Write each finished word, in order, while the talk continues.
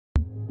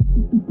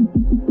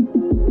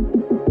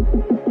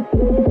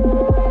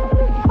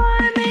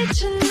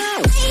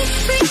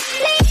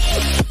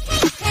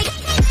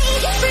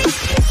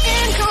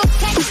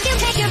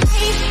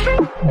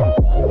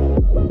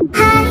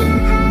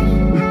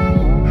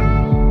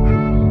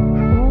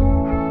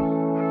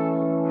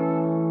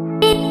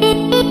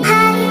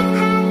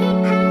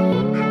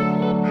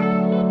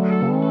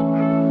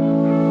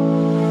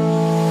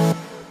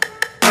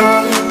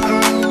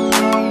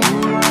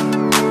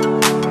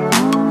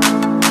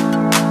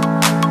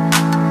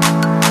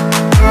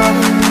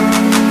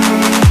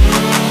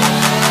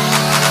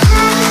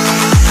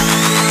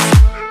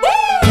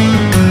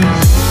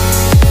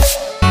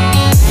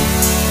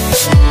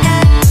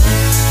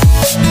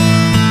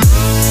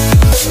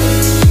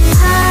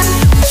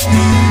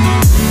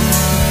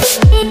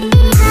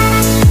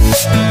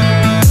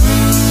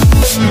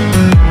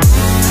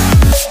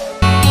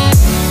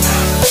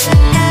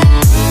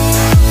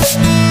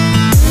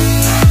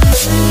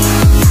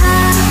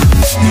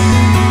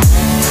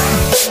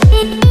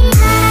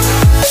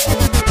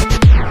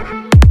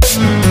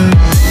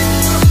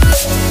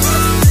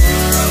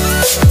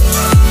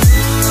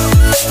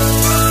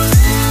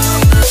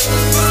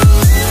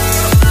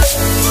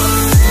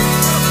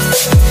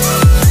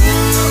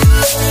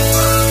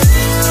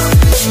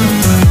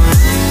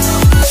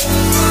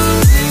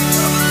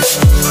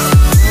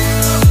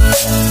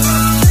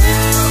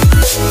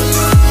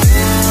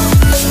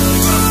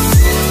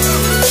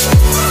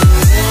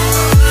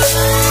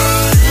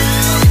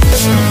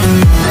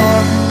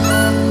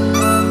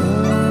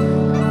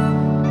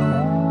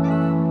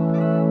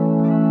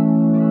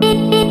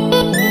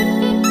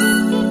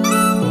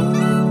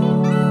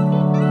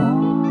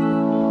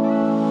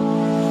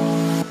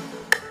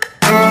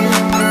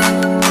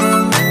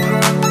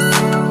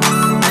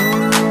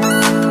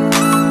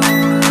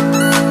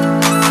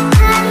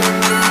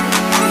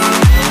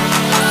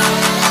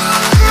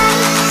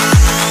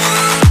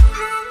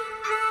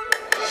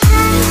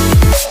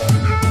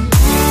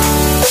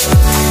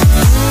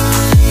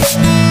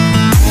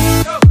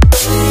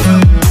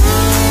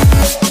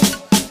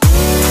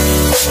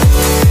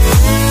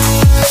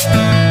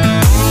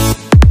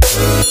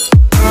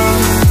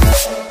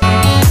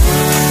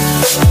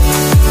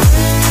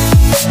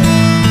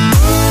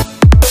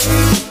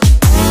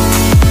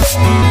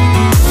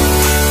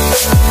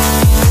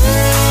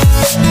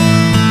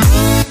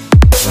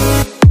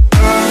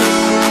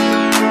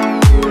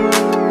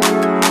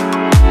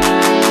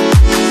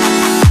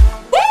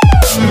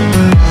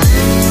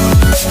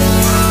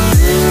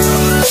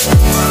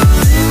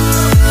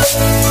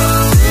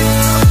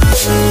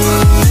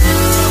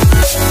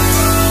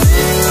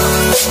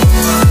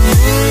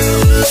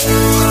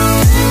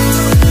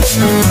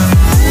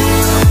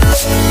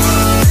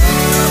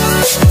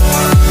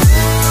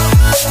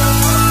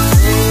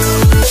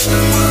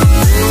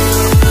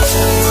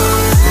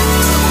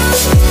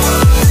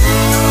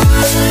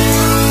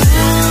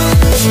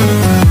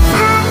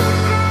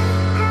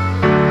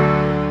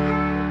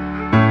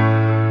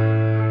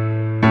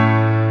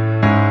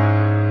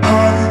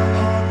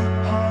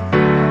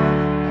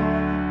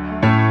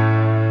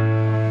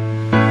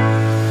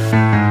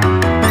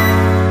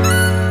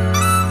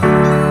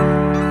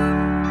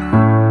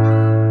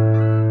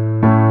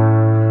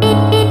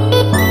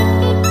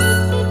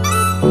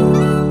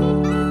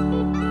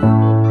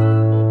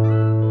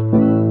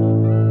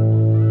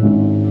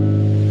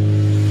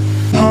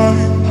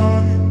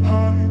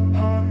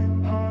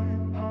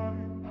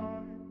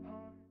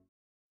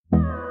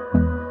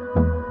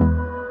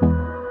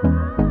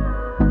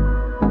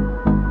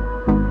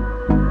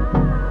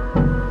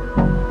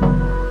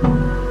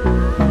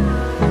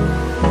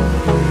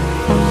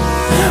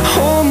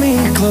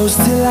close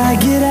till I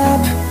get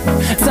up.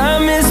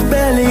 Time is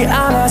barely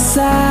on our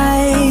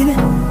side.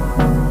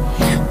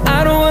 I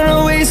don't wanna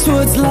waste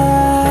what's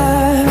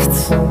left.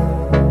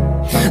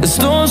 The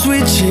storms we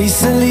chase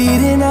are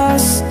leading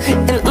us,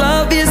 and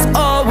love is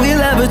all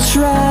we'll ever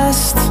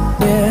trust.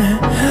 Yeah,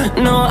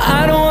 no,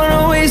 I don't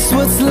wanna waste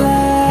what's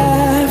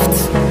left.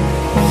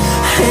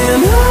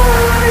 And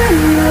on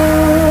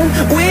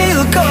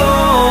we'll go,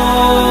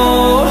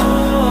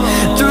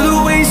 through the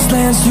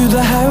wastelands, through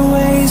the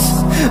highways,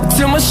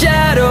 till my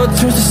shadow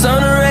turns to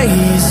sun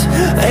rays.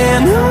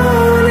 And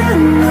on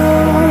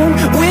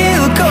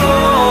we'll go,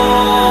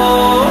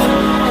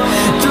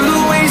 through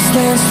the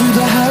wastelands, through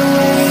the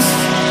highways,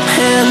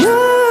 and on.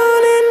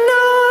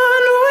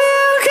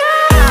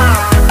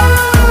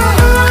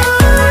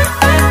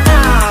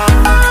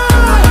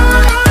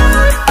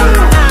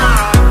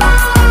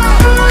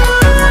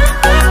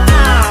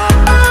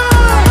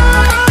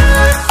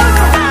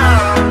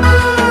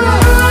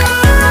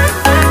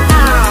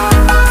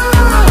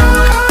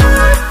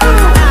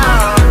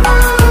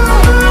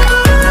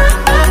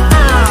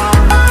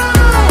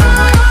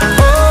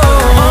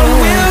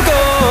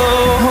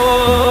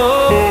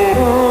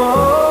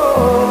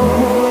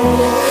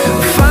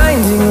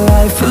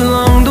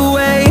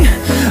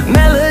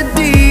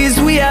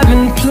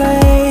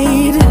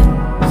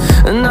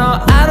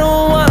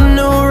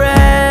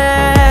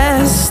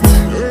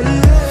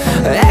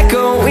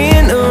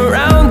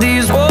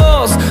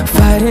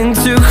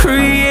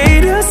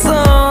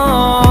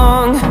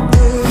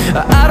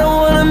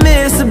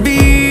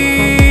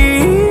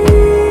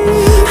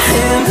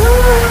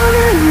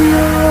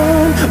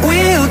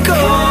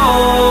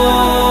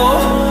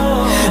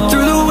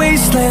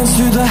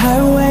 Through the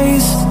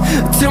highways,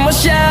 till my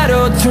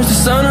shadow turns to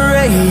sun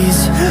rays.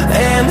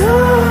 And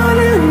on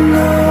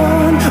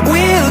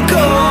we'll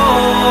go,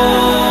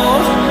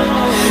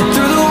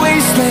 through the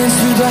wastelands,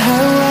 through the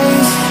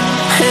highways,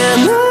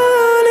 and on.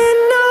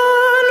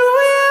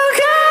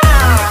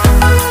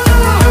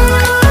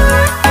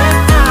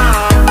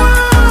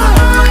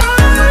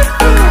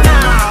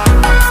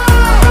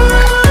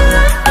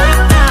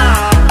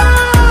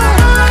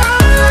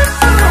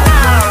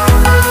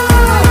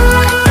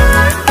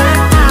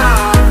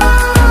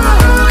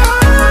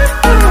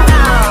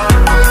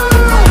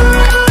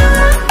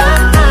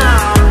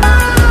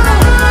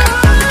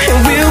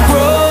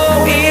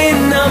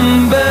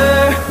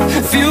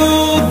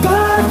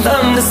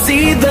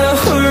 See the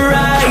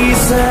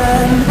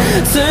horizon,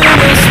 turn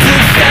us to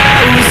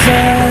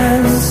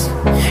thousands,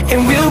 and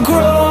we'll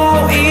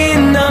grow in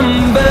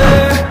number,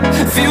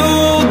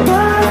 fueled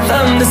by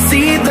them to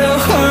see the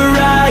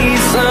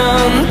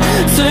horizon,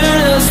 turn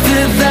us to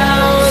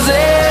thousands.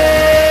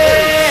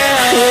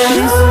 And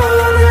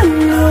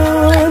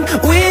on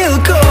we'll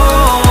go,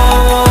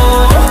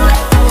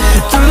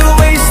 through the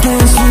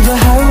wastelands, through the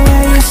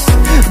highways,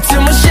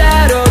 till my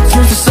shadow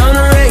turns to sun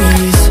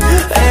rays.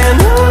 And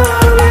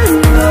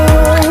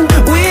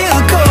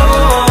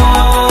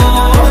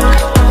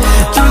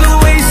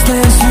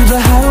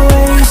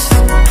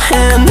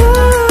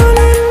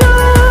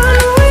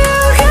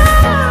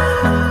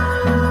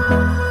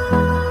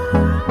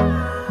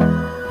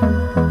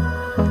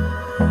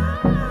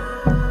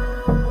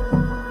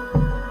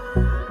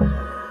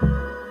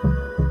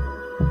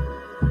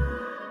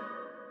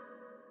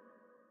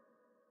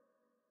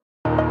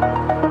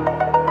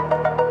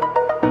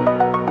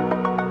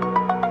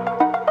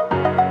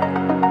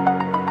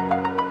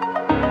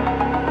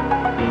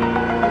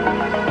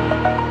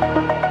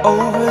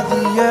over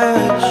the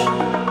edge,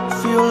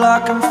 feel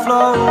like I'm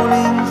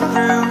floating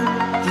through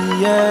the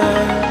air.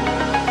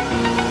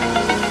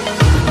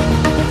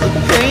 The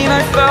pain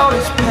I felt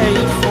is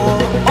paid for,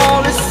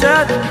 all is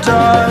said and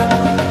done.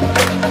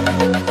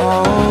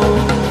 Oh,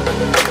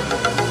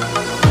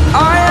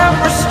 I am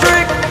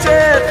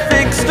restricted,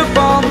 fixed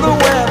upon the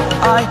web.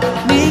 I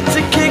need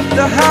to kick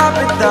the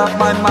habit that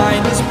my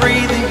mind is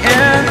breathing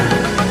in.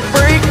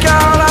 Break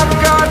out, I've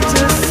got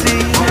to see.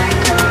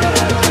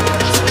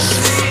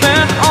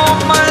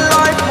 My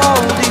life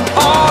holding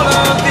all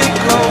of it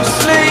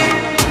closely.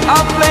 I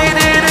played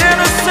it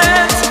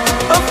innocent,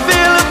 a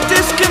feel of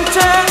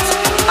discontent.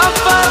 I'm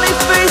finally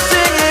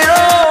facing it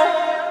all,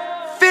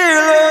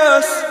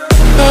 fearless.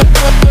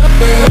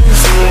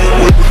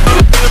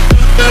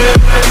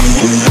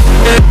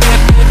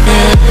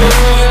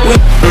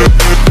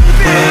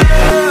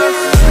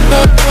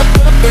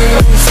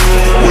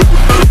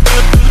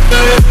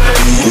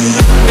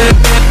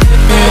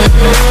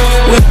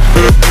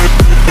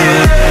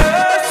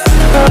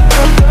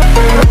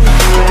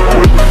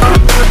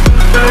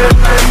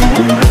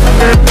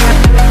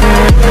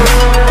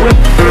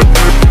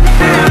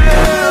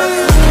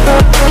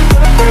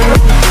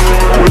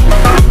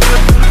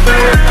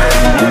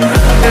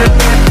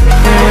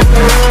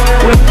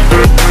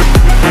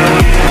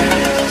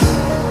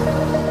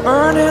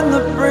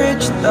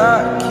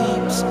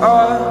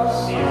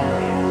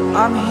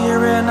 I'm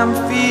here and I'm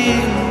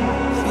feeling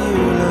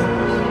fearless.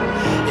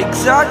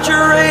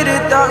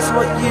 Exaggerated, that's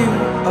what you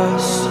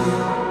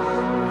assume.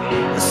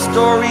 The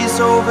story's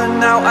over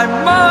now, I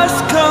must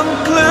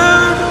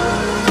conclude.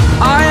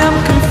 I am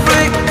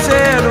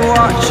conflicted,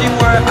 watching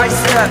where I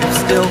step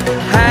still,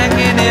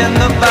 hanging in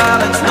the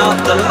balance. Not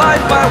the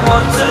life I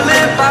want to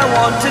live, I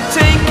want to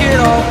take it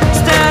all.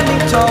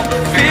 Standing tall,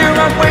 fear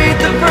I've weighed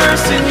the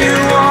person you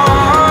are.